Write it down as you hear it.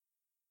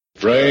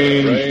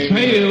Strange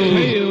Tales.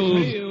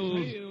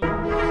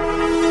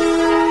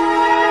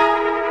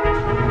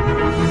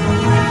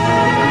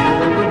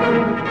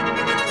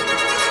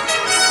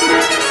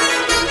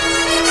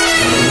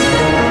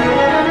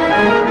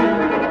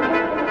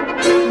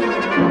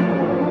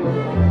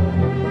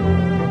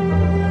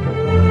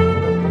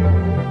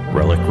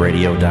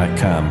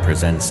 RelicRadio.com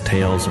presents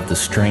tales of the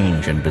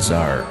strange and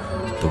bizarre,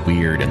 the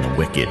weird and the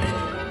wicked.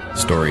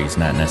 Stories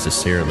not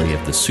necessarily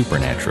of the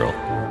supernatural,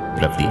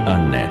 but of the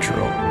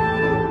unnatural.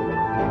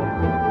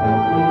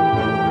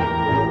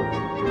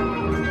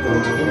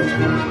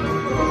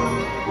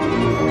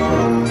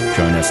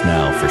 Join us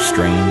now for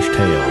Strange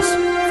Tales,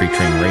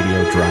 featuring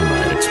radio drama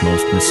at its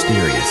most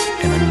mysterious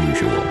and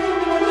unusual.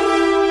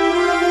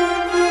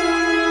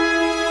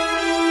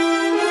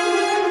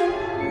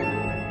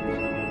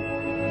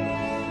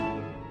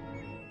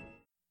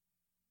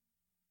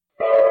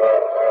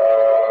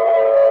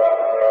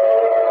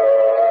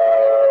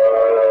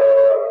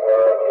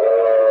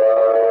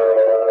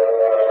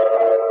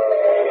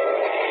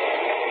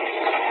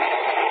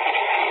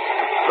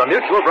 The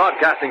Mutual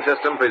Broadcasting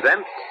System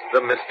presents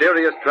The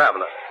Mysterious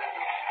Traveler.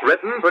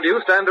 Written,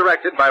 produced, and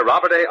directed by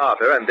Robert A.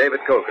 Arthur and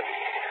David Cogan.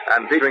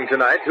 And featuring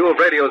tonight two of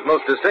radio's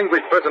most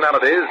distinguished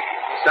personalities,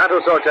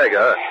 Santos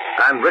Ortega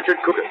and Richard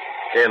Coogan,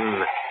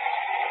 in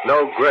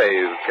No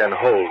Grave Can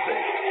Hold Me.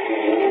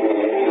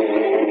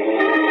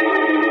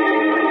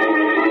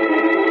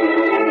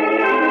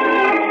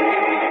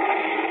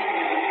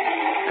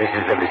 This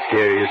is The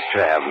Mysterious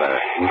Traveler,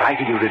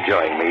 inviting you to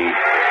join me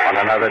on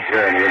another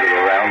journey into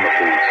the realm of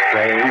the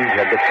strange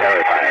and the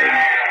terrifying.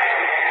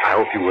 I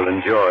hope you will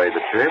enjoy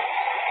the trip,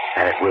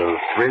 and it will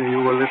thrill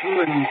you a little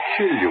and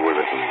chill you a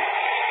little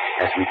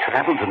as we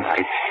travel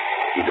tonight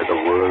into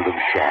the world of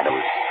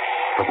shadows,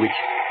 from which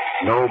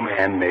no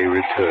man may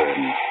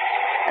return,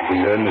 and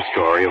we learn the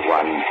story of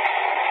one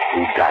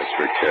who does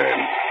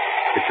return.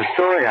 It's a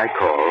story I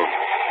call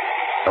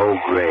No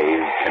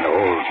Grave Can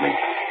Hold Me.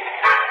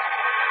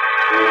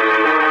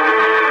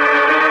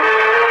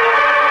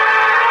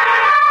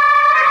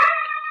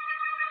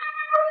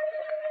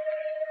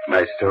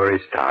 My story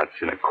starts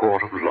in a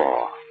court of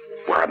law,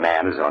 where a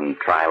man is on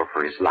trial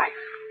for his life.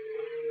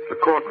 The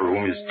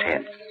courtroom is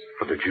tense,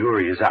 for the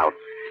jury is out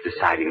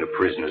deciding the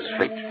prisoner's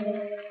fate.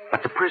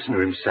 But the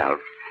prisoner himself,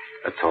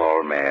 a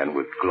tall man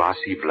with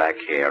glossy black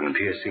hair and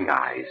piercing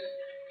eyes,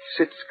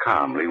 sits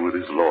calmly with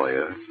his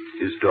lawyer,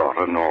 his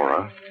daughter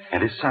Nora,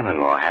 and his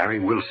son-in-law Harry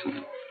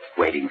Wilson,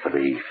 waiting for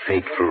the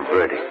fateful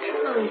verdict.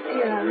 Oh,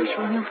 dear, I wish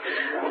I knew.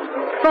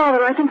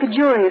 Father, I think the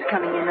jury is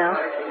coming in now.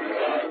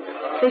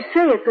 They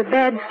say it's a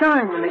bad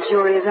sign when the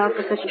jury is out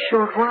for such a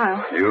short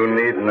while. You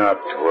need not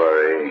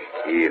worry,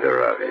 either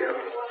of you.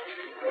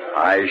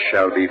 I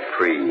shall be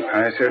free.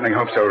 I certainly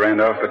hope so,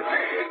 Randolph, but...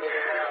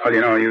 Well, you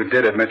know, you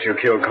did admit you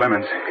killed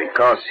Clemens.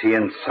 Because he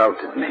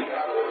insulted me.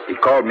 He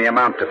called me a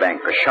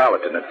mountebank, a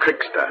charlatan, a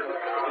trickster.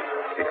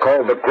 He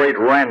called the great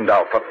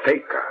Randolph a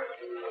faker.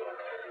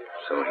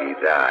 So he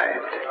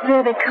died.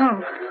 There they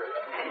come.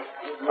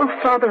 Oh,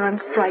 Father, I'm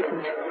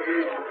frightened.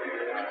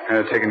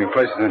 They're taking your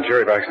places in the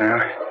jury box now.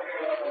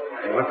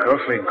 They look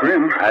awfully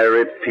grim. I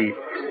repeat,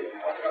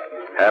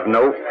 have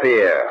no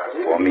fear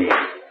for me.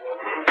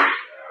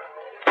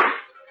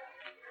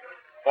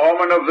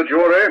 Foreman of the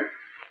jury,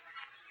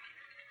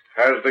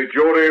 has the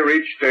jury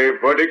reached a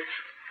verdict?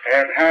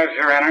 It has,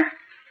 Your Honor.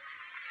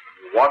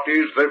 What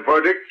is the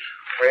verdict?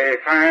 We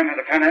find the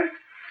defendant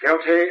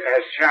guilty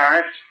as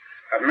charged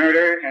of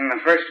murder in the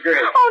first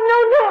degree. Oh,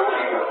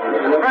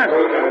 no,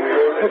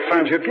 no. They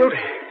found you guilty.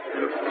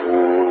 The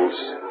fools.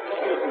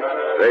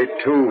 They,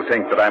 too,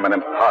 think that I'm an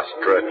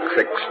impostor, a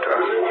trickster.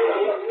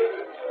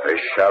 They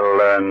shall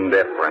learn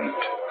different.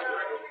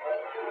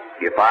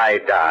 If I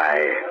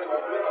die,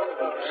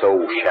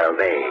 so shall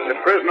they. The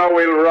prisoner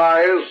will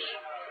rise.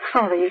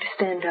 Father, you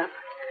stand up.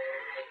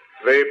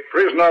 The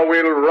prisoner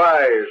will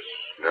rise.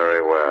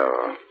 Very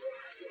well.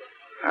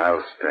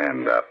 I'll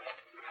stand up,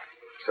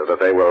 so that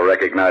they will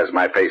recognize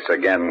my face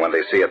again when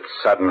they see it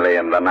suddenly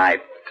in the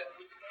night,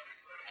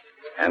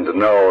 and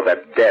know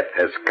that death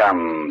has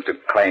come to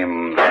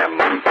claim them.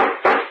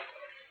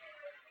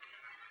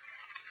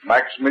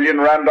 Maximilian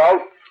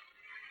Randolph,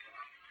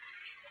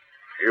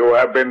 you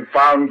have been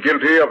found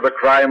guilty of the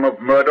crime of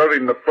murder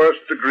in the first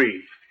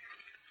degree.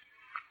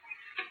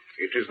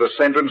 It is the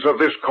sentence of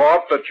this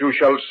court that you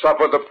shall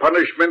suffer the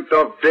punishment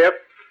of death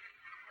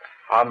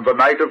on the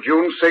night of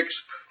June 6th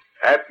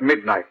at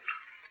midnight.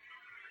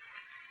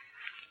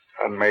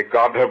 And may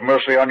God have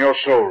mercy on your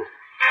soul.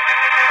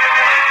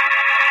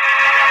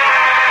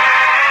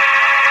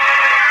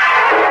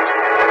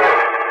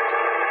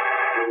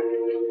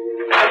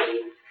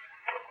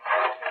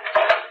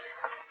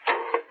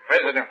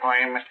 Visitor for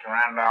you, Mr.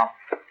 Randolph.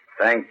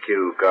 Thank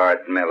you, Guard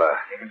Miller.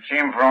 You can see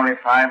him for only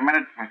 5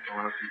 minutes, Mr.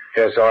 Wilson.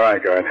 Yes, all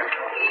right, Guard.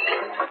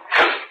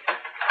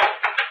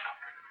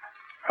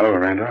 Hello,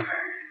 Randolph.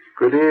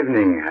 Good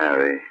evening,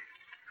 Harry.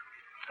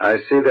 I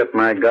see that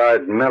my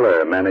guard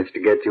Miller managed to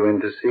get you in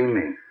to see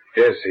me.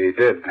 Yes, he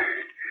did.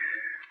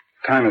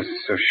 Time is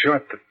so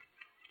short that...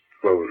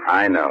 Well,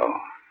 I know.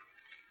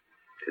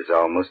 'Tis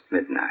almost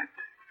midnight.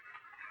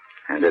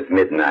 And at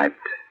midnight,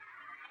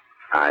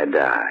 I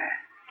die.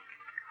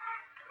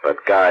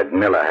 But Guard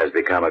Miller has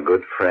become a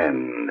good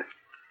friend.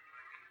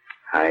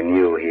 I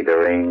knew he'd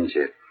arrange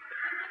it.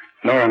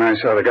 Nora and I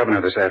saw the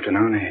governor this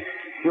afternoon.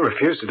 He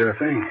refused to do a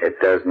thing. It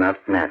does not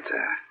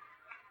matter.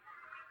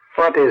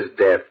 What is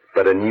death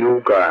but a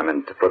new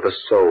garment for the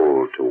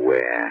soul to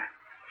wear?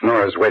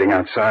 Nora's waiting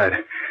outside.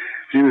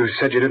 You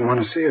said you didn't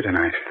want to see her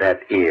tonight.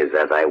 That is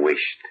as I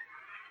wished.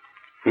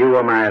 You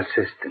were my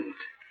assistant.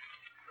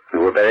 We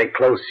were very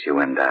close, you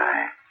and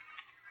I.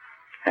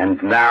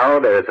 And now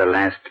there is a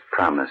last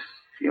promise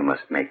you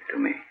must make to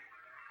me.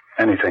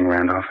 Anything,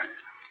 Randolph.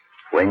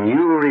 When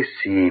you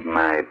receive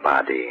my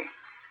body,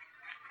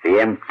 the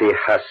empty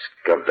husk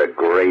of the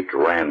great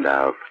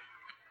Randolph,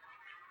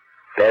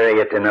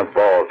 bury it in a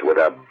vault with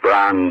a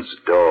bronze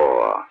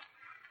door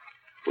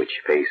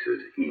which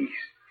faces east.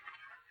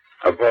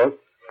 A vault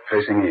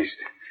facing east.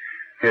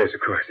 Yes,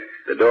 of course.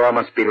 The door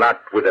must be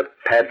locked with a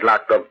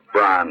padlock of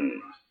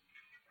bronze,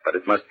 but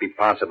it must be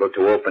possible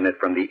to open it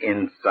from the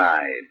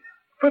inside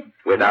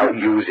without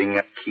using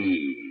a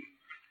key.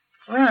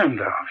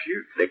 Randolph,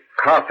 you... The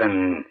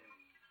coffin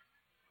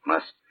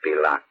must be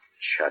locked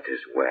shut as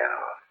well.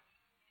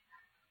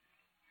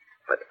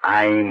 But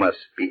I must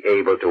be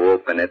able to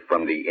open it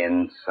from the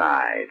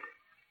inside.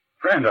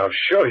 Randolph,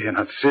 surely you're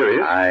not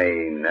serious. I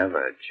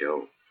never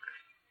joke.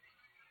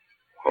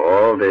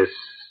 All this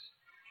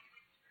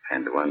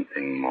and one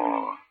thing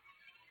more.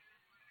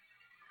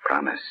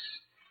 Promise.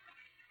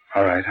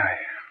 All right,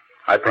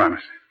 I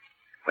promise.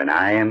 When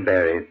I am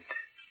buried,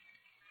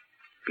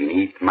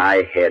 beneath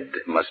my head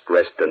must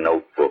rest a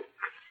notebook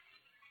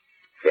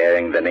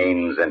bearing the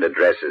names and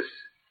addresses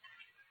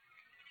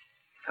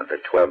of the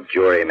 12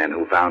 jurymen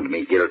who found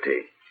me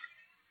guilty,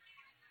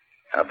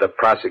 of the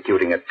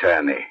prosecuting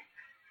attorney,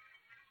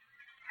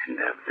 and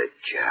of the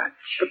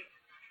judge.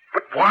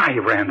 But why,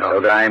 Randolph?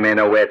 So that I may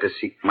know where to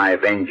seek my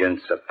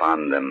vengeance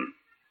upon them.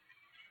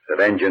 The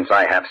vengeance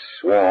I have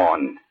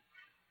sworn,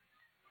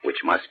 which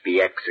must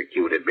be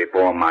executed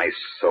before my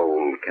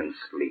soul can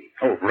sleep.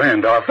 Oh,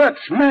 Randolph,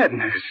 that's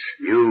madness.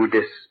 You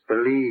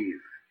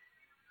disbelieve.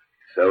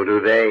 So do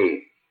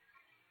they.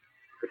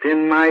 But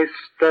in my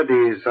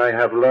studies, I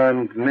have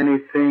learned many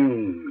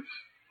things.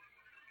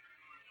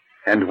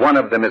 And one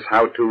of them is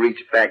how to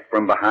reach back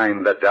from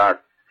behind the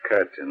dark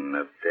curtain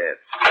of death.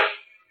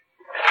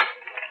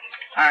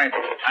 All right,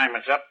 time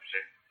is up,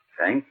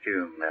 sir. Thank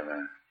you,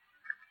 Miller.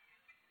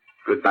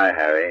 Goodbye,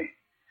 Harry.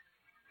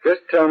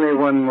 Just tell me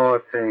one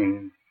more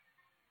thing.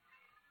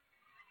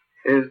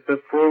 Is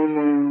the full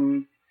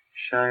moon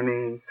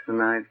shining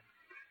tonight?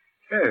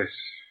 Yes.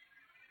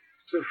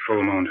 It's a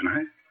full moon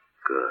tonight.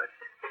 Good.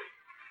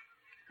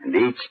 And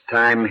each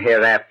time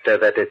hereafter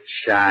that it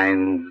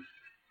shines,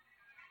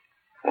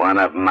 one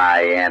of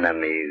my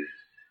enemies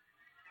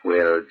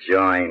will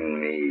join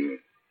me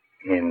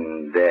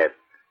in death.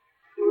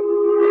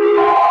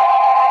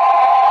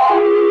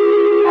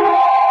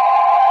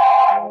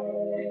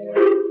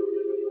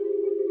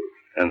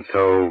 And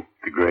so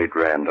the great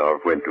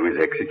Randolph went to his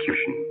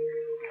execution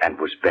and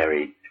was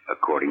buried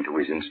according to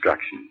his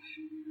instructions.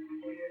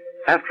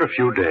 After a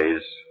few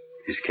days,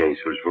 his case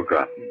was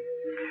forgotten.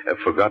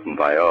 Forgotten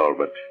by all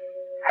but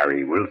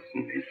Harry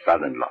Wilson, his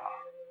son-in-law.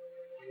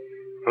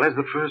 Well, as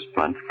the first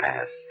month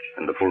passed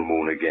and the full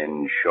moon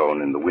again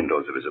shone in the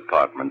windows of his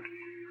apartment,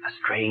 a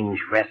strange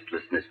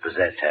restlessness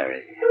possessed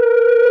Harry.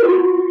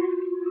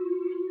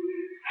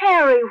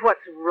 Harry,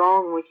 what's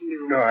wrong with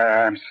you? No,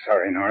 I'm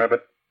sorry, Nora,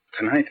 but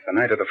tonight, the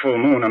night of the full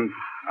moon,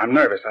 I'm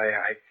nervous.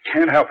 I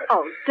can't help it.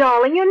 Oh,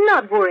 darling, you're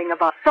not worrying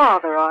about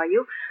Father, are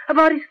you?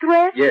 About his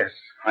threat? Yes,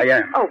 I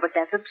am. Oh, but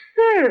that's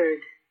absurd.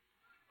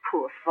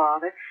 Poor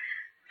Father.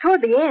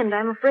 Toward the end,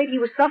 I'm afraid he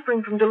was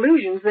suffering from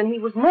delusions than he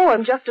was more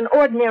than just an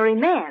ordinary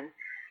man.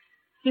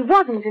 He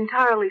wasn't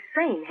entirely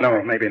sane, Harry.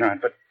 No, maybe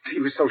not, but he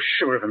was so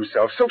sure of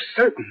himself, so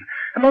certain.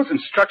 And those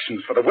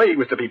instructions for the way he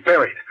was to be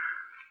buried.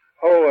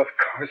 Oh, of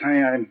course,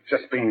 I'm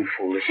just being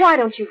foolish. Why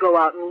don't you go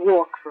out and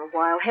walk for a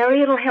while,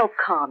 Harry? It'll help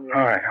calm you.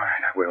 All right,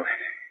 I will.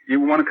 You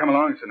want to come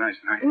along? It's a nice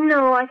night.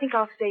 No, I think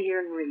I'll stay here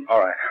and read. All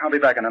right, I'll be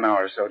back in an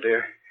hour or so,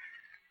 dear.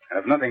 And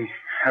if nothing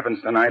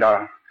happens tonight,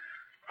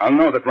 I'll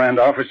know that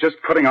Randolph is just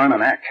putting on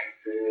an act.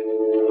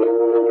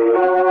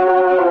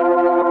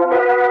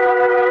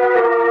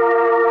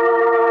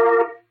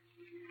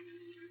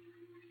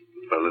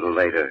 A little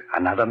later,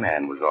 another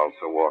man was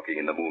also walking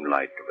in the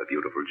moonlight of a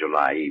beautiful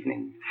July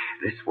evening.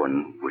 This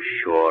one was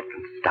short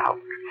and stout.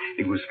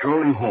 He was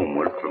strolling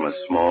homeward from a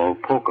small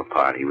poker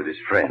party with his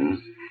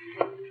friends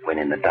when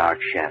in the dark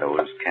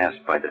shadows cast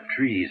by the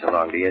trees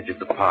along the edge of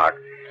the park,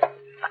 a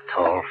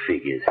tall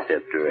figure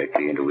stepped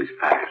directly into his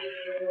path.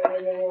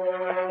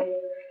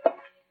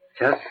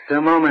 Just a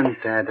moment,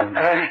 Adam.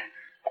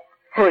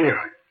 Who are you?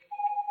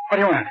 What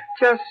do you want?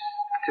 Just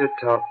to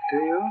talk to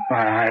you.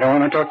 I don't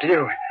want to talk to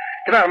you.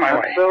 Get out of my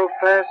way. So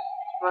fast,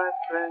 my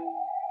friend.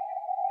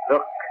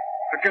 Look.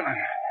 A gun.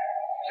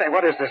 Say,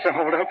 what is this, a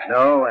hold-up?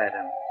 No,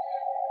 Adam.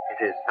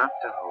 It is not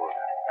to hold up.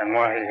 And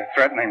why are you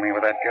threatening me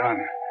with that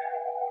gun?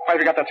 Why have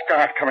you got that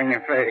scar covering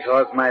your face?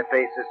 Because my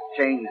face has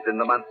changed in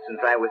the months since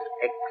I was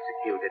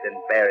executed and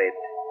buried.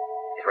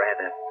 It's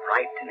rather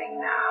frightening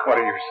now. What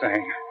are you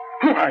saying?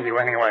 Who are you,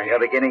 anyway? You're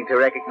beginning to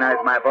recognize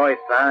my voice,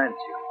 aren't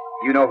you?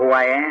 You know who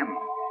I am.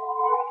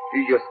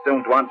 You just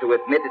don't want to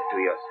admit it to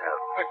yourself.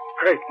 The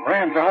great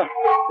Randolph.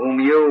 Whom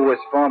you, as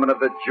foreman of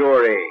the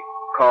jury,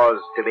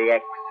 caused to be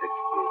executed.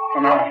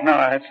 Oh,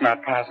 no, it's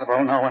not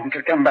possible. No one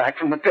could come back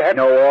from the dead.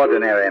 No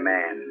ordinary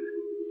man.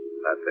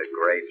 But the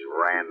great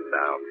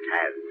Randolph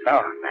has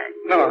come back.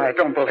 No, I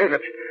don't believe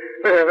it.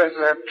 There's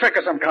a trick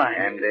of some kind.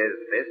 And is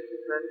this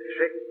a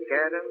trick,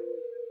 Adam?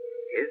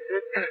 Is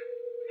it?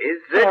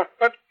 Is it?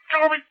 But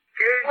Toby... Is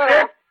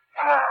it?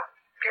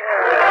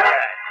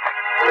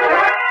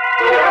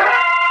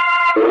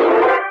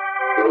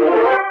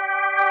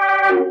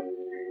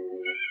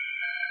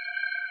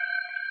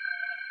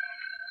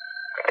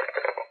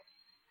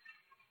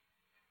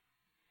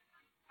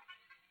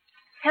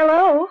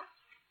 Hello?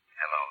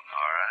 Hello,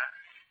 Nora.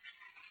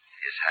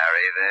 Is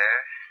Harry there?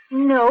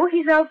 No,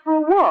 he's out for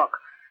a walk.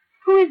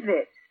 Who is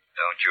this?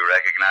 Don't you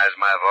recognize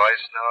my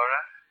voice,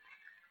 Nora?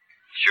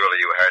 Surely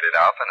you heard it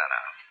often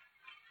enough.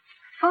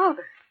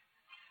 Father.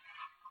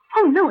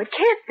 Oh, no, it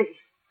can't be.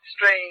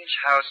 Strange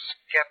how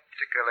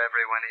skeptical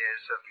everyone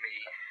is of me.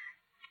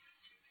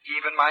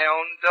 Even my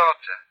own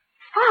daughter.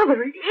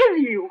 Father, it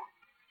is you.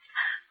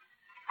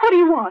 What do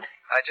you want?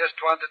 I just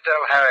want to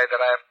tell Harry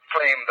that I've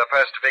claimed the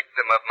first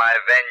victim of my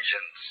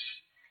vengeance.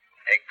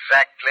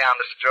 Exactly on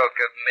the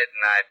stroke of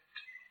midnight.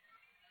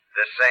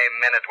 The same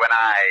minute when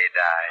I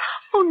died.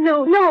 Oh,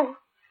 no, no.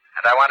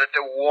 And I wanted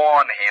to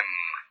warn him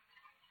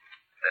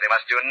that he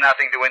must do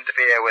nothing to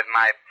interfere with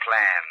my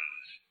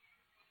plans.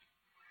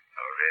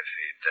 Or if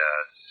he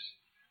does,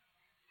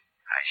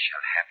 I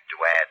shall have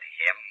to add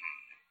him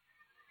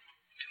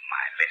to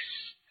my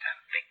list of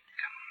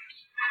victims.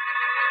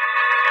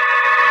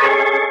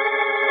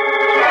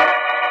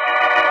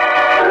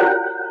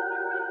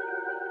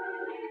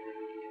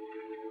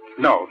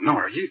 No,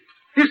 Nora, you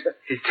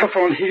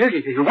telephoned here?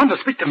 You want to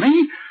speak to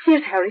me?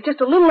 Yes, Harry, just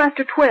a little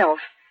after 12.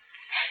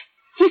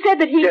 He said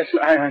that he... Yes,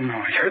 I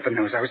know. I heard the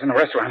news. I was in a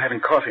restaurant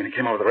having coffee, and he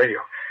came over the radio.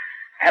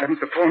 Adams,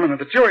 the foreman of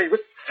the jury, was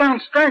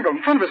found strangled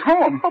in front of his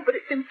home. Oh, but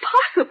it's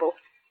impossible.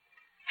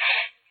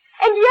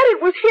 And yet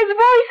it was his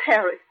voice,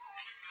 Harry.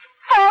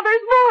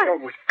 Father's voice. Oh,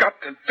 we've got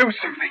to do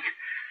something.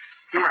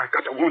 Nora, I've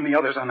got to warn the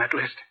others on that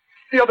list.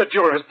 The other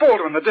jurors,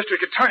 Baldwin, the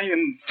district attorney,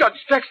 and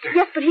Judge Dexter.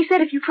 Yes, but he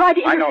said if you tried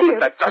to interfere... I know, but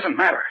that doesn't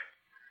matter.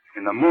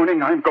 In the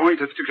morning, I'm going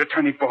to District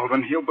Attorney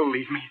Baldwin. He'll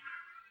believe me.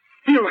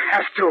 He'll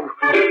have to.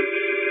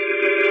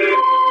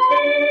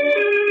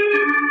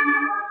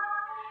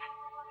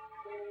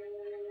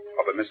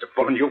 Oh, but Mr.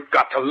 Baldwin, you've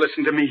got to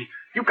listen to me.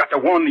 You've got to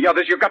warn the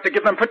others. You've got to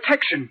give them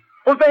protection.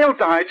 Or they'll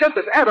die, just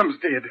as Adams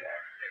did.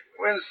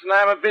 Winston,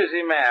 I'm a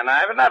busy man. I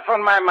have enough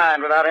on my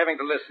mind without having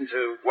to listen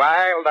to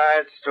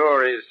wild-eyed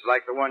stories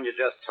like the one you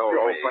just told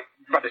me.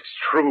 But it's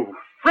true.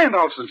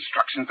 Randolph's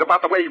instructions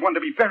about the way he wanted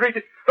to be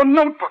buried, the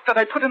notebook that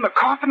I put in the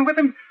coffin with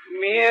him.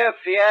 Mere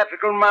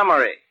theatrical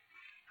mummery.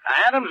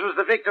 Adams was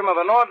the victim of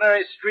an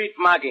ordinary street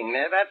mugging.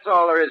 That's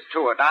all there is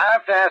to it. I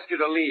have to ask you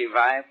to leave.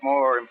 I have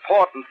more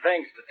important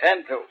things to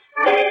tend to.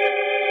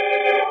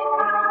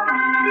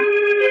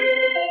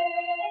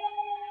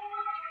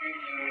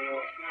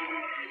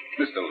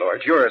 Mr.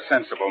 Lord, you're a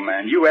sensible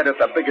man. You edit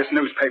the biggest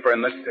newspaper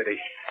in this city.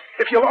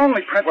 If you'll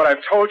only print what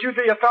I've told you,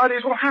 the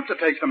authorities will have to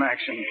take some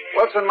action.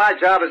 Wilson, my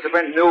job is to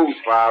print news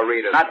for our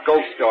readers, not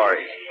ghost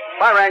stories.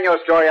 If I ran your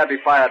story, I'd be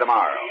fired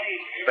tomorrow.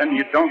 Then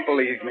you don't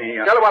believe me.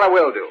 Tell you what I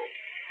will do.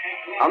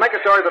 I'll make a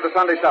story for the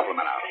Sunday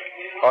supplement out.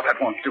 Oh, that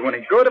won't do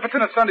any good. If it's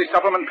in a Sunday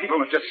supplement, people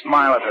will just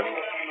smile at it.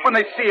 When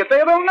they see it,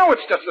 they'll know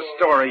it's just a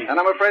story. And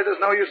I'm afraid there's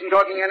no use in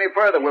talking any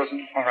further,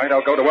 Wilson. All right,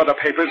 I'll go to other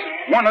papers.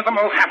 One of them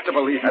will have to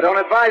believe me. I don't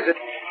advise it.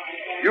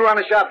 You run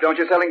a shop, don't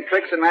you, selling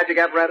tricks and magic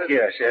apparatus?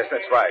 Yes,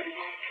 that's right.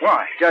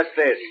 Why? Just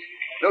this.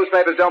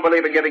 Newspapers don't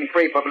believe in giving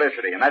free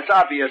publicity, and that's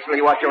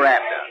obviously what you're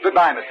after.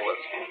 Goodbye, Mr.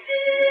 Wilson.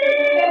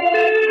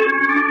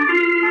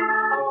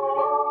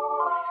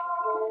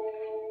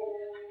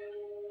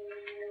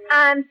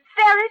 I'm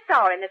very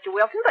sorry, Mr.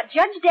 Wilson, but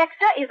Judge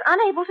Dexter is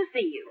unable to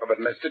see you. Oh, but,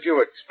 miss, did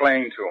you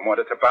explain to him what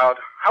it's about?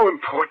 How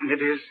important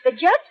it is? The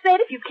judge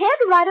said if you cared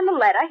to write him a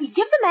letter, he'd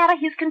give the matter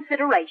his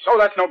consideration. Oh,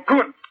 that's no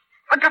good.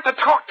 I got to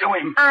talk to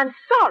him. I'm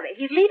sorry.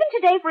 He's leaving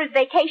today for his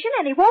vacation,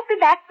 and he won't be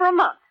back for a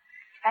month.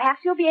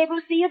 Perhaps he'll be able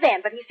to see you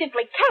then, but he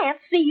simply can't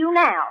see you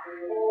now.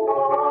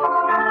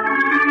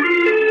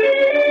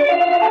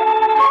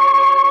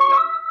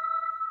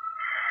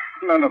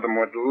 None of them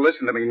would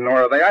listen to me,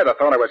 Nora. They either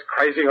thought I was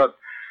crazy or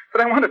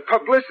that I wanted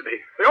publicity.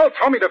 They all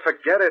told me to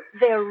forget it.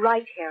 They're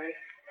right, Harry.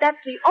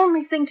 That's the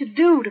only thing to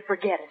do to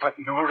forget it. But,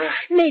 Nora...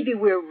 Maybe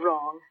we're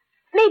wrong.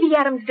 Maybe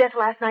Adam's death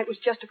last night was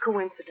just a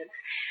coincidence.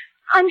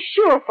 I'm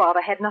sure Father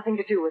had nothing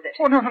to do with it.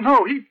 Oh,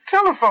 no. He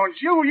telephoned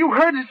you. You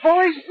heard his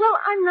voice? Well,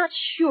 I'm not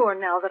sure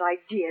now that I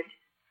did.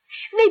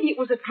 Maybe it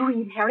was a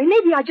dream, Harry.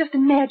 Maybe I just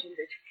imagined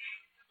it.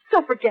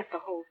 So forget the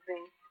whole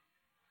thing.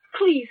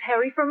 Please,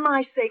 Harry, for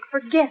my sake,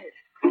 forget it.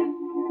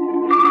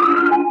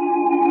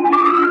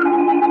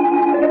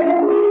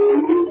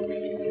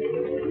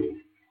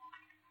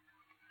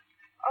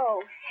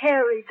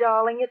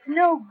 darling. It's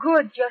no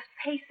good just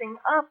pacing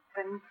up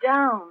and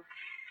down.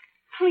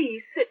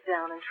 Please sit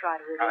down and try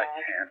to relax.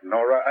 I can't,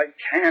 Nora. I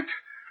can't.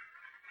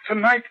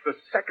 Tonight's the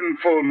second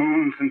full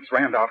moon since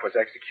Randolph was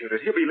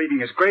executed. He'll be leaving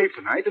his grave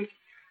tonight, and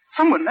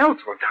someone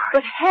else will die.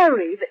 But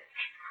Harry,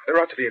 There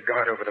ought to be a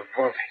guard over the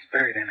vault he's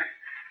buried in.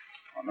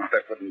 Oh, no,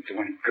 that wouldn't do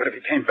any good if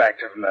he came back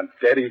to him that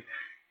dead. He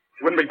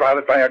wouldn't be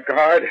bothered by a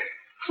guard.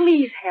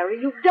 Please, Harry,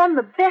 you've done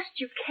the best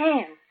you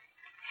can.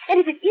 And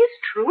if it is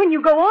true and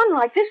you go on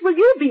like this, will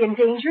you be in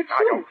danger, too?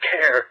 I don't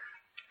care.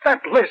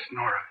 That list,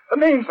 Nora, the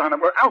names on it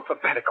were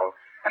alphabetical,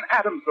 and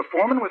Adams, the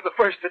foreman, was the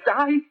first to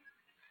die.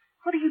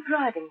 What are you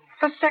driving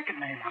at? The second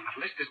name on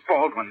the list is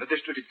Baldwin, the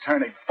district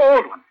attorney.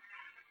 Baldwin.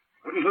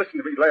 Wouldn't listen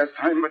to me last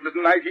time, but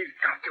tonight he's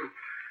got to.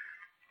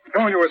 I'm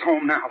going to his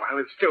home now while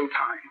there's still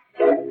time.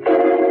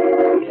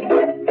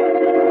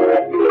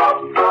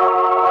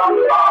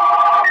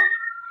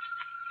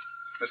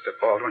 Mr.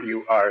 Baldwin,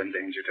 you are in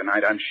danger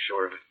tonight, I'm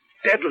sure of it.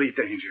 Deadly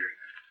danger.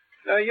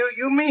 No,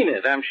 you mean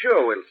it, I'm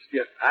sure, Wilson.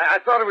 Yes. I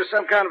thought it was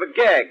some kind of a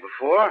gag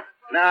before.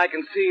 Now I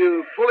can see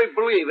you fully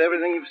believe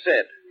everything you've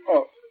said.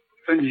 Oh,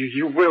 then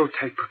you will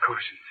take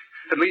precautions,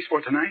 at least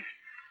for tonight?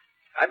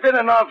 I've been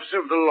an officer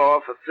of the law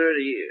for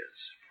 30 years.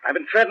 I've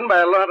been threatened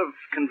by a lot of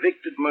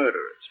convicted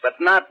murderers, but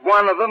not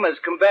one of them has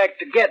come back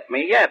to get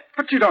me yet.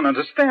 But you don't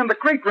understand. The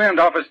great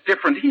Randolph is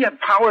different. He had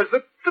powers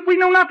that we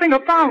know nothing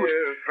about.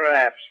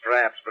 Perhaps,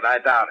 but I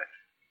doubt it.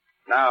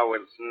 Now,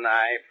 Wilson,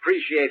 I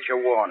appreciate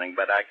your warning,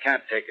 but I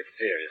can't take it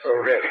seriously. Oh,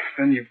 really?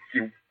 Then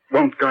you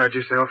won't guard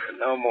yourself?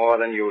 No more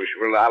than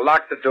usual. I'll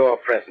lock the door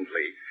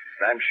presently.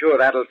 I'm sure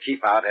that'll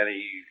keep out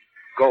any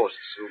ghosts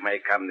who may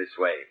come this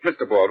way.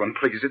 Mr. Baldwin,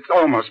 please, it's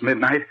almost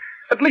midnight.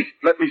 At least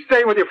let me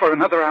stay with you for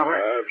another hour.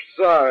 I'm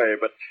sorry,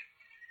 but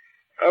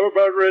I'm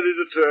about ready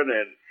to turn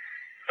in.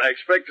 I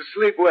expect to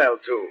sleep well,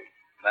 too.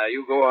 Now,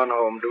 you go on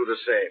home, do the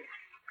same,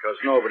 because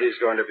nobody's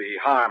going to be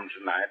harmed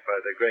tonight by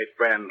the great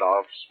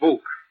Randolph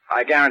spook.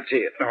 I guarantee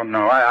it. Oh,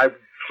 no,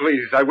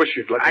 please, I wish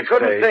you'd let me stay. I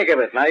couldn't think of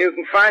it. Now, you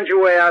can find your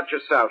way out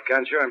yourself,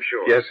 can't you? I'm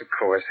sure. Yes, of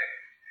course.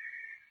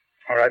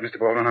 All right, Mr.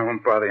 Baldwin, I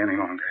won't bother you any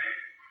longer.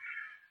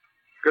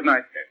 Good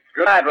night.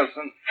 Good night,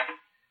 Wilson.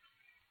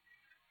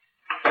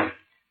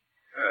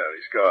 Well,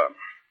 he's gone.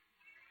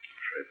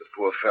 Afraid the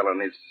poor fellow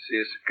needs to see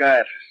a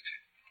psychiatrist.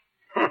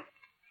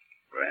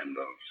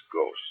 Randolph's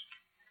ghost.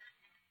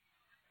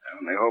 I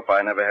only hope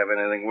I never have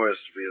anything worse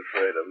to be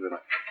afraid of than I...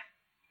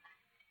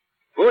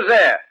 Who's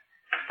there?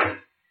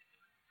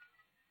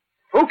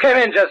 Who came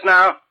in just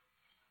now?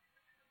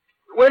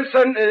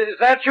 Wilson, is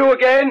that you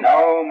again?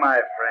 No, my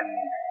friend.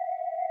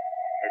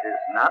 It is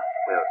not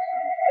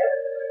Wilson.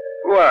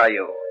 Who are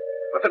you?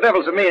 What the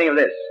devil's the meaning of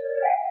this?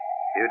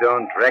 You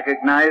don't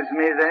recognize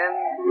me, then?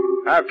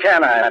 How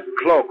can I? That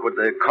cloak with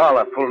the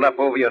collar pulled up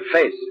over your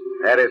face.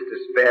 That is to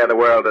spare the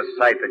world a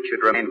sight that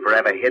should remain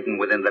forever hidden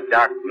within the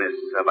darkness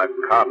of a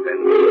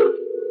coffin.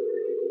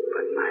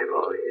 But my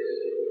voice...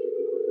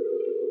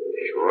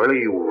 Surely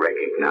you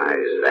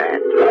recognize that.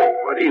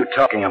 What are you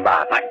talking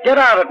about? Now, get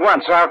out at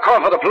once or I'll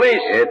call for the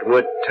police. It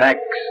would tax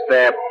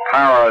their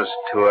powers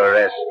to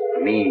arrest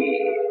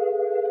me.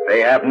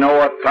 They have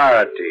no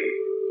authority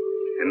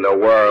in the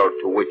world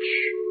to which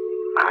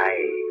I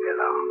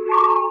belong.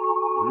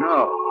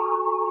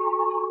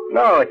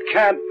 No, it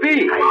can't be. I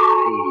see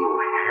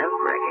you have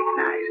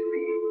recognized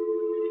me.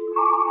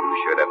 You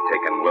should have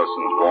taken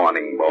Wilson's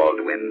warning,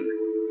 Baldwin,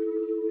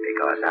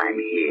 because I'm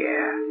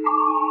here,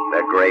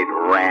 the great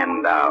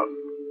Randolph,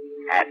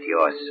 at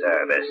your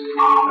service.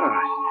 Oh,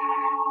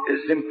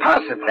 it's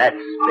impossible. That's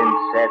been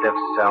said of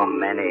so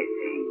many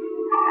things,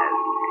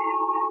 hasn't it?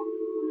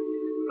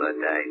 But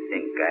I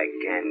think I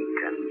can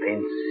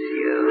convince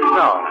you.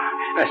 No,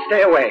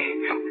 stay away.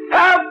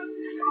 Help!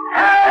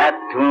 That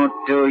won't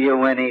do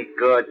you any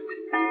good.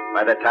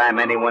 By the time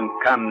anyone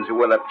comes who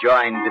will have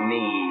joined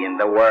me in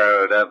the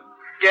world of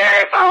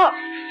death. Oh!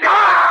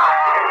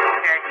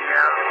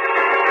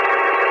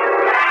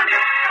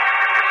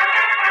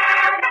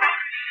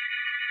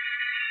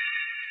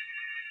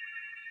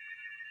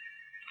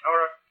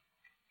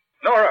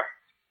 Nora!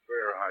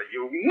 Where are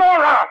you?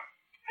 Nora!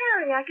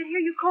 Harry, I could hear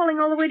you calling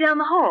all the way down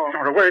the hall.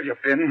 Nora, where have you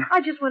been?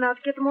 I just went out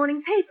to get the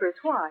morning papers.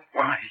 Why?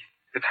 Why?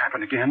 It's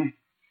happened again.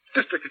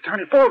 District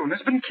Attorney Baldwin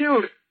has been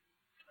killed.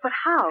 But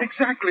how?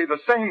 Exactly the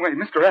same way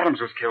Mr. Adams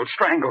was killed,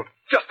 strangled,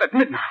 just at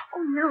midnight.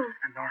 Oh, no.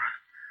 And Nora,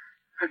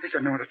 I think I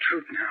know the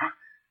truth now.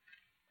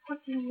 What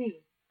do you mean?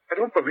 I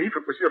don't believe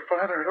it was your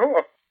father at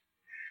all.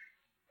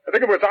 I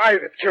think it was I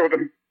that killed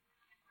them.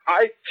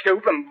 I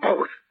killed them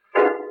both.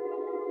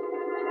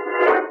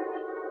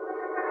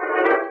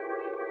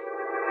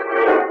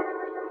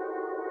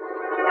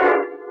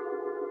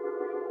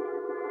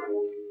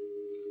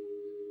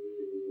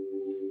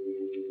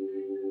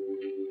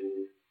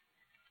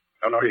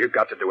 No, you've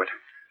got to do it.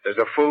 There's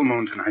a full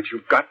moon tonight.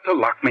 You've got to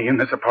lock me in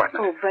this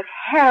apartment. Oh, but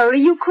Harry,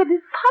 you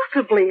couldn't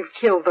possibly have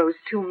killed those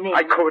two men.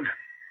 I could.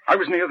 I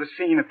was near the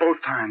scene at both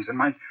times, and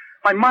my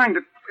mind,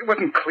 it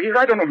wasn't clear.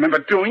 I don't remember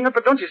doing it,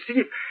 but don't you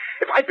see,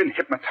 if I'd been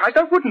hypnotized,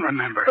 I wouldn't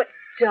remember. But,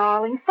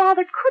 darling,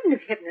 Father couldn't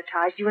have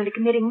hypnotized you into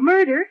committing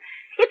murder.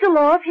 It's a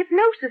law of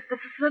hypnosis.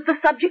 The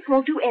subject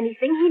won't do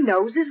anything he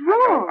knows is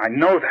wrong. I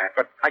know that,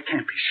 but I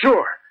can't be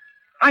sure.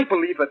 I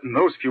believe that in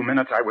those few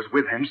minutes I was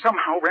with him,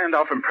 somehow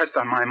Randolph impressed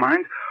on my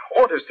mind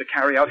orders to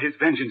carry out his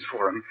vengeance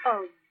for him.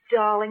 Oh,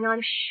 darling,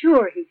 I'm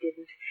sure he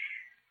didn't.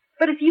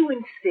 But if you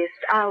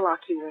insist, I'll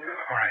lock you in.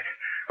 All right.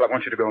 Well, I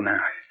want you to go now.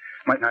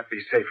 It might not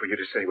be safe for you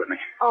to stay with me.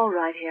 All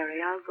right,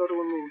 Harry. I'll go to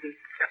a movie.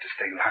 Got to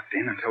stay locked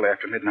in until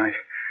after midnight.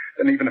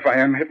 Then even if I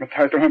am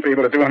hypnotized, I won't be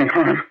able to do any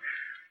harm.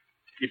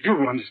 You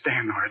do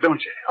understand, Nora,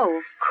 don't you? Oh,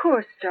 of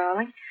course,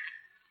 darling.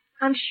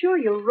 I'm sure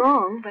you're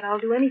wrong, but I'll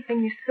do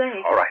anything you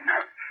say. All right,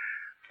 now.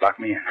 Lock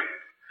me in.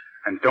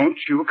 And don't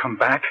you come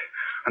back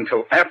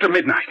until after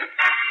midnight.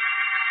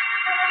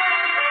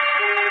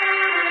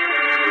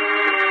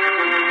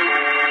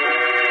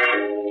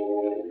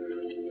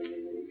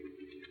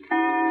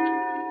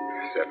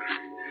 7,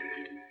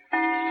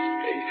 8,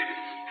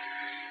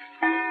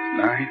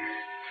 9,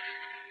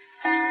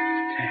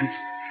 10,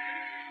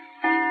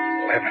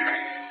 11.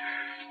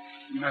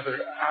 Another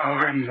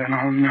hour and then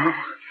I'll know.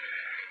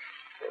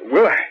 Or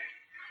will I?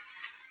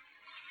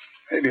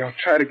 Maybe I'll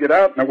try to get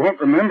out and I won't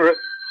remember it.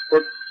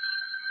 Or...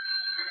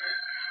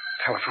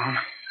 Telephone.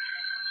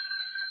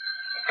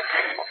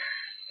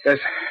 Yes.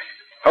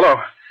 Hello.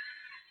 Hello,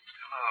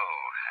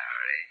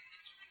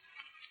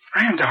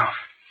 Harry. Randolph.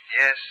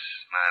 Yes,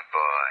 my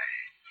boy.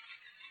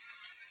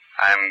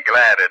 I'm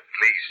glad at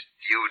least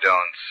you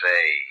don't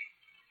say,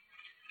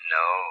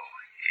 no,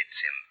 it's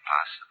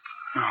impossible.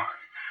 No.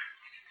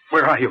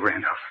 Where are you,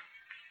 Randolph?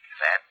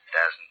 That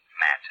doesn't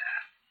matter.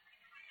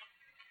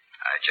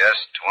 I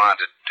just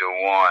wanted to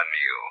warn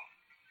you.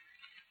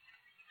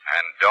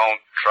 And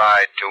don't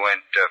try to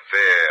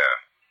interfere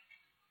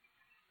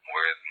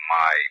with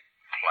my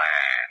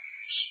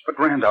plans. But,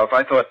 Randolph,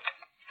 I thought...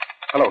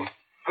 Hello.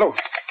 Hello.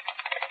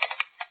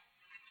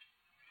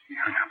 He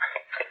hung up.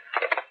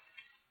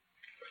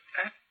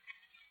 That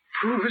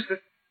proves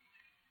that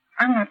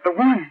I'm not the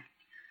one.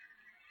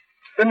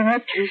 Then in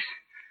that case...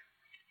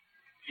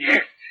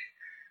 Yes.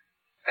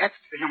 That's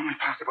the only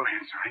possible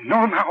answer. I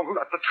know now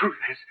what the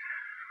truth is.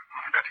 Oh,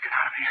 I've got to get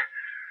out of here.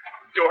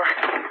 Door.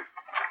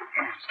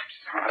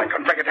 Oh, I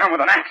couldn't break it down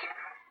with an axe.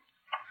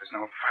 There's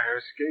no fire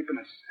escape, and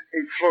it's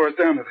 8 floors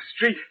down to the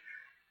street.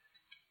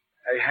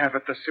 I have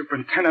it, the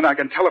superintendent. I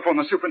can telephone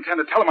the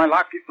superintendent, tell him I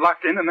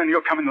locked in, and then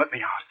you'll come and let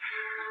me out.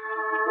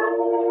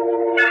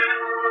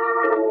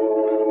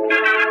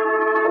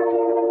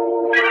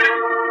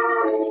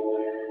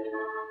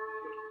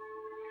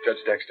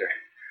 Judge Dexter,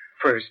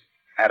 first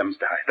Adams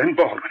died, then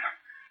Baldwin.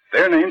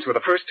 Their names were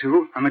the first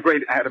 2 on the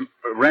great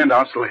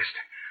Randolph's list.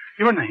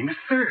 Your name is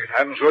third.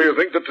 And so you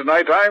think that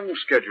tonight I'm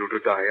scheduled to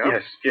die,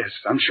 huh? Yes,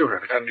 I'm sure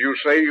of it. And you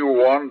say you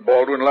warned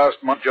Baldwin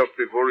last month just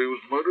before he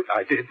was murdered?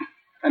 I did.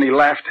 And he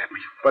laughed at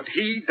me. But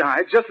he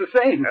died just the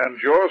same.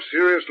 And you're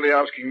seriously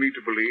asking me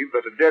to believe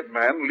that a dead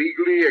man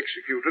legally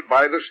executed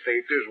by the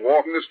state is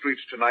walking the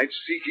streets tonight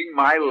seeking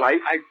my life?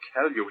 I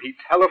tell you, he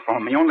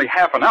telephoned me only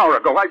half an hour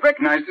ago. I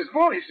recognized his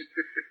voice.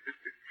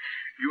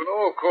 You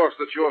know, of course,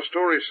 that your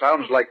story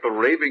sounds like the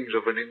ravings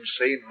of an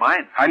insane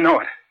mind. I know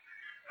it.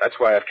 That's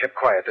why I've kept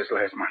quiet this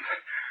last month.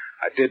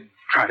 I did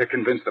try to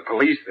convince the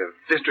police, the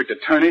district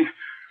attorney,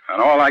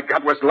 and all I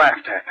got was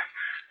laughed at.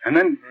 And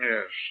then...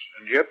 Yes,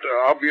 and yet,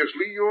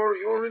 obviously,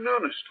 you're in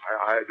earnest.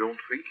 I don't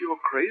think you're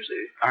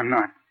crazy. I'm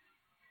not.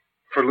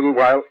 For a little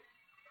while,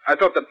 I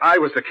thought that I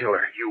was the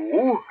killer.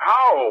 You?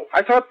 How?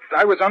 I thought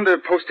I was under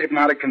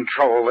post-hypnotic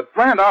control, that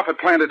Randolph had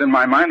planted in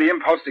my mind the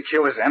impulse to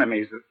kill his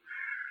enemies.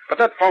 But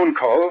that phone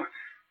call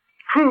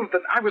proved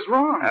that I was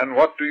wrong. And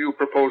what do you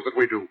propose that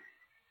we do?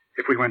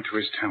 If we went to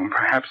his tomb,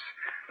 perhaps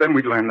then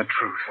we'd learn the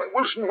truth. Why,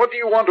 Wilson, what do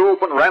you want to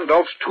open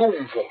Randolph's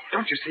tomb for?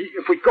 Don't you see?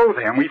 If we go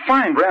there and we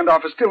find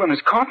Randolph is still in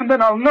his coffin,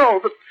 then I'll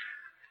know that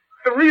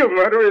the real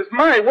murderer is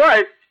my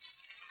wife,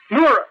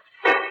 Nora.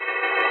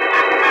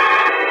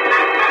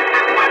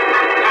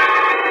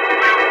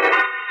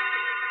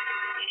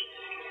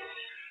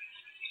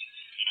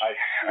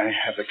 I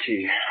have the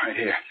key right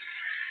here.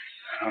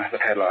 I'll have the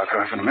padlock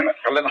off in a minute.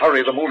 Well, then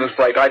hurry. The moon is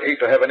bright. I'd hate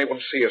to have anyone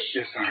see us.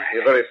 Yes, sir.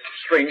 A very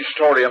strange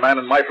story, a man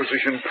in my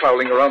position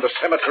prowling around a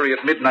cemetery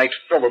at midnight.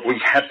 Oh, but we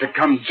had to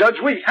come, Judge.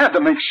 We had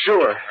to make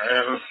sure.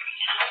 Well...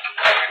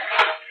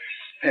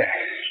 There.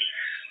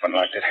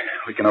 Unlocked it.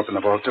 We can open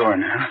the vault door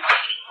now.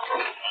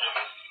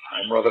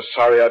 I'm rather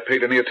sorry I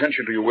paid any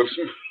attention to you,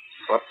 Wilson.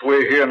 But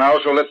we're here now,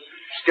 so let's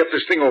get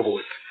this thing over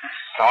with.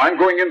 Now, I'm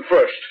going in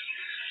first.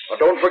 But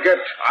don't forget,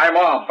 I'm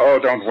armed. Oh,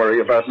 don't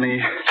worry about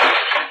me.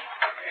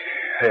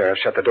 There, I've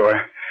shut the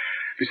door.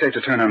 Be safe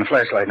to turn on the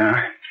flashlight now.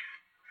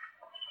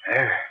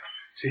 There.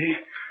 See?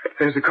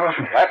 There's the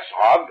coffin. That's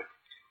odd.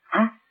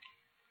 Huh?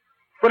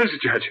 What is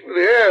it, Judge? The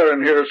air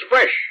in here is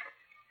fresh.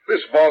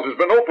 This vault has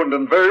been opened,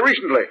 and very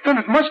recently. Then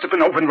it must have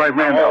been opened by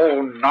Randolph.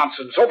 Oh,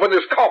 nonsense. Open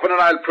this coffin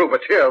and I'll prove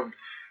it. Here.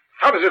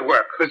 How does it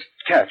work? This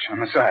catch on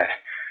the side.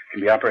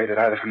 Can be operated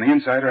either from the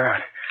inside or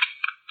out.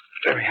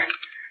 There we are.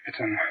 It's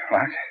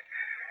unlocked.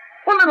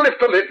 Well, then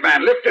lift the lid,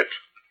 man. Lift it.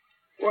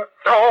 What?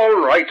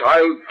 All right,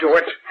 I'll do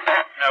it.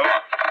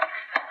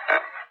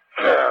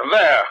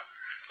 There.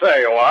 There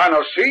you are.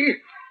 Now, see?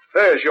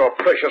 There's your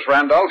precious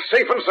Randolph,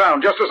 safe and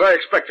sound, just as I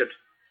expected.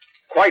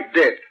 Quite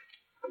dead.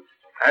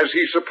 As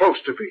he's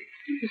supposed to be.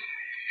 He's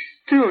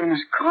still in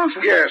his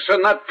coffin. Yes,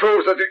 and that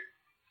proves that he...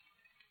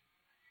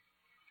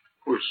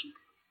 Wilson,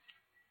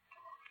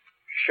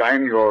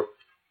 shine your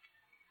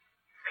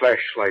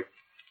flashlight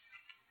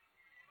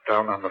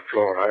down on the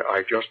floor.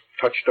 I just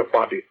touched a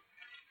body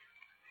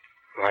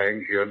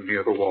lying here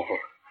near the wall.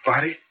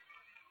 Body?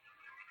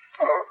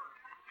 Oh,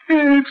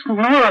 it's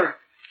Laura.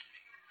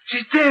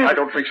 She's dead. I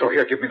don't think so.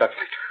 Here, give me that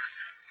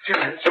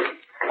light.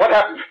 What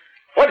happened?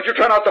 Why did you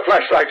turn out the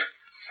flashlight?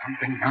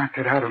 Something knocked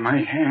it out of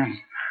my hands.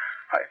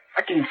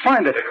 I can't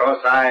find it.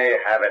 Because I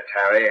have it,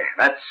 Harry.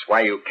 That's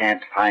why you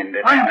can't find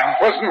it. Randolph.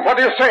 Wilson, what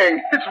are you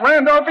saying? It's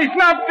Randolph. He's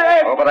not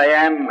dead. Oh, but I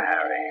am,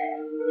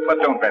 Harry. But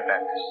don't let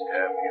that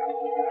disturb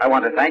you. I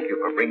want to thank you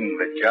for bringing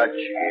the judge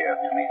here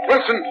to me.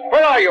 Wilson,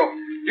 where are you?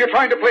 You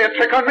trying to play a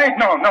trick on me?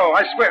 No,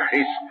 I swear.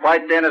 He's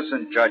quite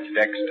innocent, Judge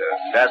Dexter.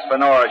 As for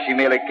Nora, she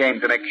merely came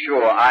to make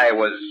sure I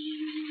was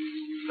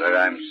where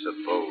I'm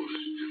supposed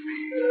to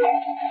be.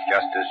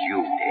 Just as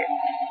you did.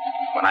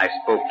 When I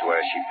spoke to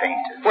her, she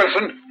fainted.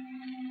 Wilson,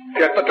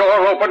 get the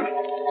door open.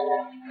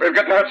 We've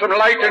got to have some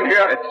light in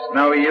here. It's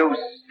no use,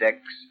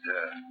 Dexter.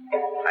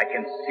 I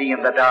can see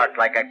in the dark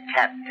like a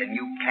cat, and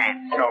you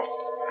can't. No.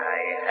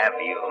 I have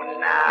you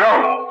now.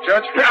 No,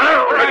 Judge.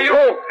 No, let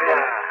go.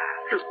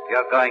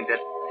 You're going to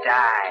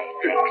die,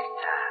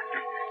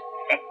 Dexter.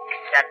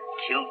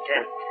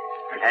 Executed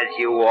as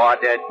you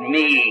ordered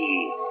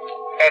me.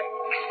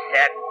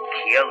 Executed.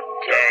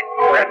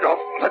 Randolph,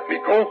 let me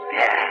go.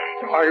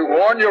 I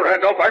warn you,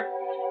 Randolph.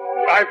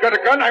 I've got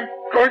a gun. I'm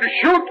going to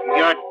shoot.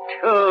 You're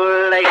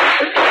too late.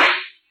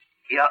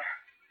 You're...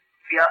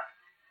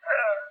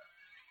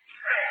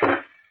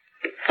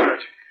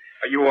 Judge,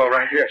 are you all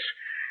right? Yes.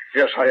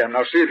 Yes, I am.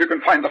 Now see if you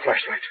can find the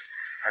flashlight.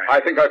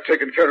 I think I've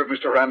taken care of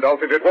Mr.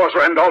 Randolph. If it was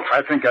Randolph...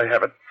 I think I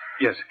have it.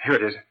 Yes, here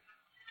it is.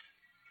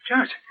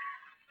 Judge,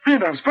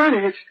 Randolph's body,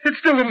 it's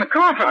still in the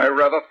coffin. I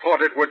rather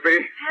thought it would be.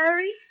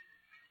 Harry?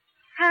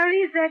 Harry,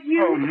 is that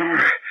you? Oh, no.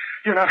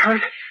 You're not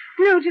hurt?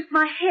 No, just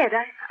my head.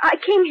 I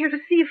came here to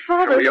see if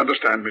Father... We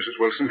understand, Mrs.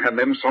 Wilson, and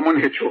then someone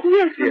hit you.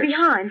 Yes, from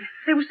behind.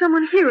 There was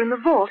someone here in the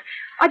vault.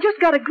 I just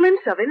got a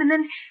glimpse of him, and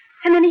then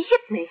he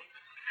hit me.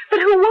 But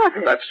who was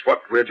it? That's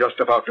what we're just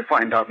about to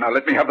find out. Now,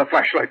 let me have the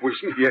flashlight,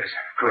 Wilson. Yes,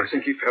 of course. I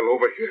think he fell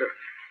over here.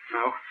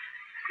 Now,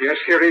 yes,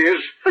 here he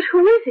is. But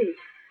who is he?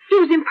 He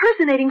was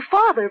impersonating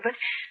Father, but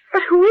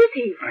who is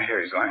he?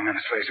 Here he's lying on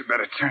his face. You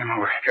better turn him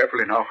over.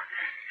 Carefully now.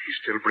 He's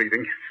still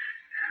breathing.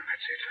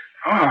 That's it.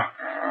 Oh,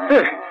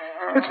 hey,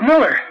 it's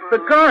Miller, the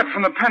guard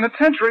from the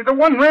penitentiary, the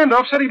one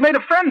Randolph said he made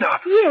a friend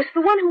of. Yes,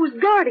 the one who was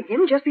guarding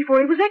him just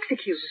before he was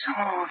executed.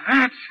 Oh,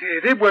 that's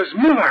it. It was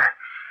Miller.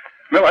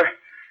 Miller,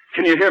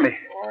 can you hear me?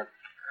 What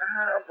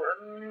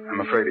happened? I'm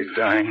afraid he's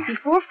dying.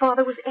 Before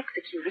Father was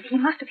executed, he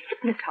must have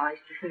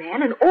hypnotized this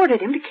man and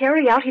ordered him to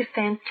carry out his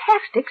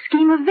fantastic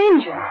scheme of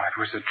vengeance. Oh, it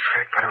was a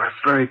trick, but a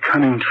very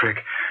cunning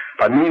trick.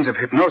 By means of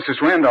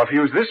hypnosis, Randolph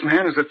used this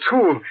man as a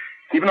tool,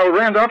 even though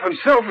Randolph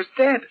himself was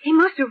dead. He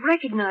must have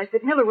recognized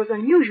that Miller was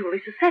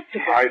unusually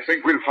susceptible. I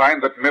think we'll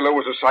find that Miller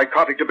was a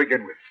psychotic to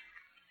begin with.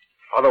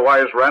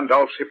 Otherwise,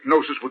 Randolph's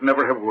hypnosis would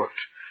never have worked.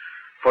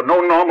 For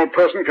no normal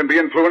person can be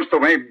influenced the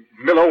way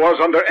Miller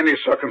was under any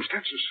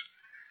circumstances.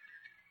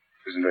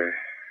 Isn't there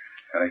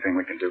anything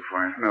we can do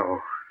for him?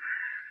 No.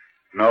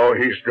 No,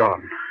 he's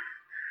gone.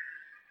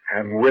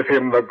 And with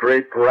him, the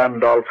great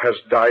Randolph has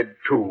died,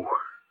 too.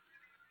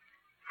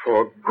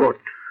 For good.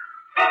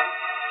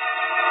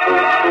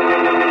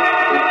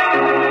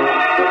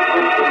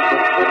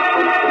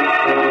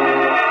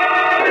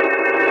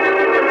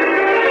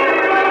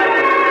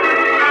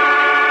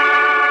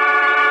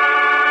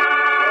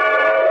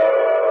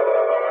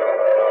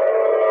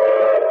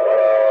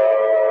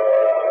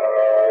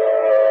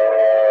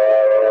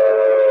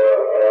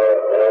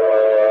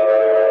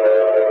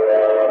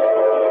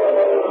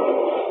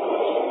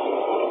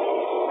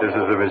 This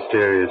is the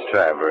mysterious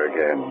traveler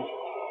again.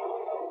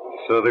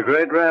 So the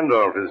great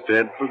Randolph is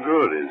dead for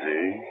good, is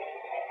he?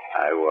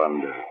 I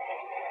wonder.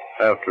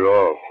 After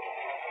all,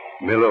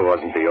 Miller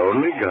wasn't the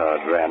only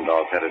guard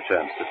Randolph had a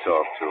chance to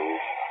talk to.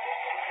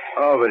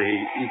 Oh, but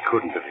he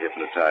couldn't have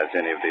hypnotized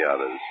any of the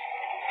others.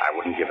 I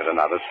wouldn't give it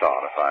another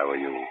thought if I were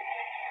you.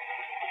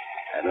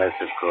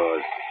 Unless, of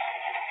course,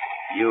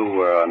 you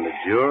were on the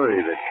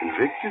jury that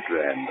convicted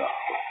Randolph.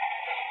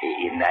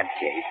 In that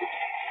case...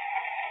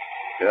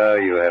 Oh,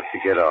 you have to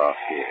get off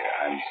here.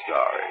 I'm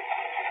sorry.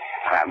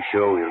 I'm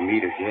sure we'll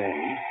meet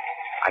again.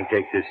 I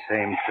take this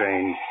same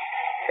train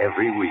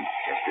every week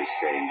at this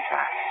same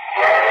time.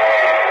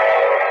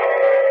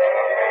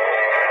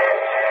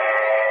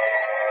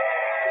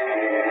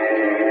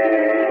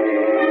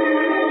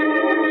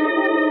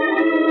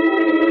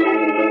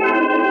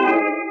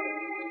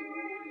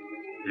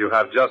 You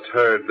have just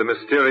heard The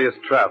Mysterious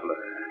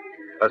Traveler,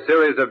 a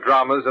series of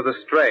dramas of the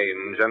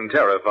strange and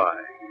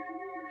terrifying.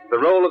 The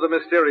role of the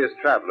Mysterious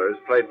Traveler is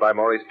played by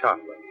Maurice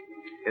Tarplin.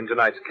 In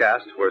tonight's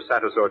cast were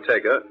Santos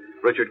Ortega,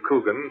 Richard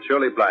Coogan,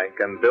 Shirley Blank,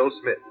 and Bill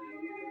Smith.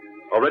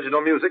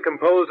 Original music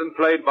composed and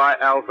played by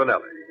Al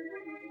Finelli.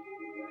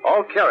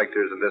 All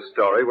characters in this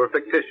story were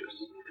fictitious,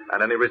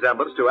 and any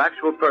resemblance to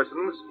actual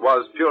persons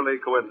was purely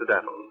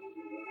coincidental.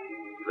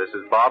 This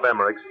is Bob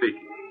Emmerich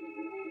speaking.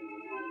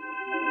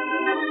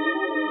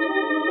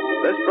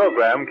 This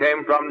program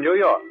came from New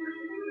York.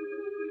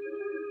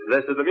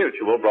 This is the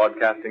Mutual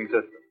Broadcasting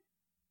System.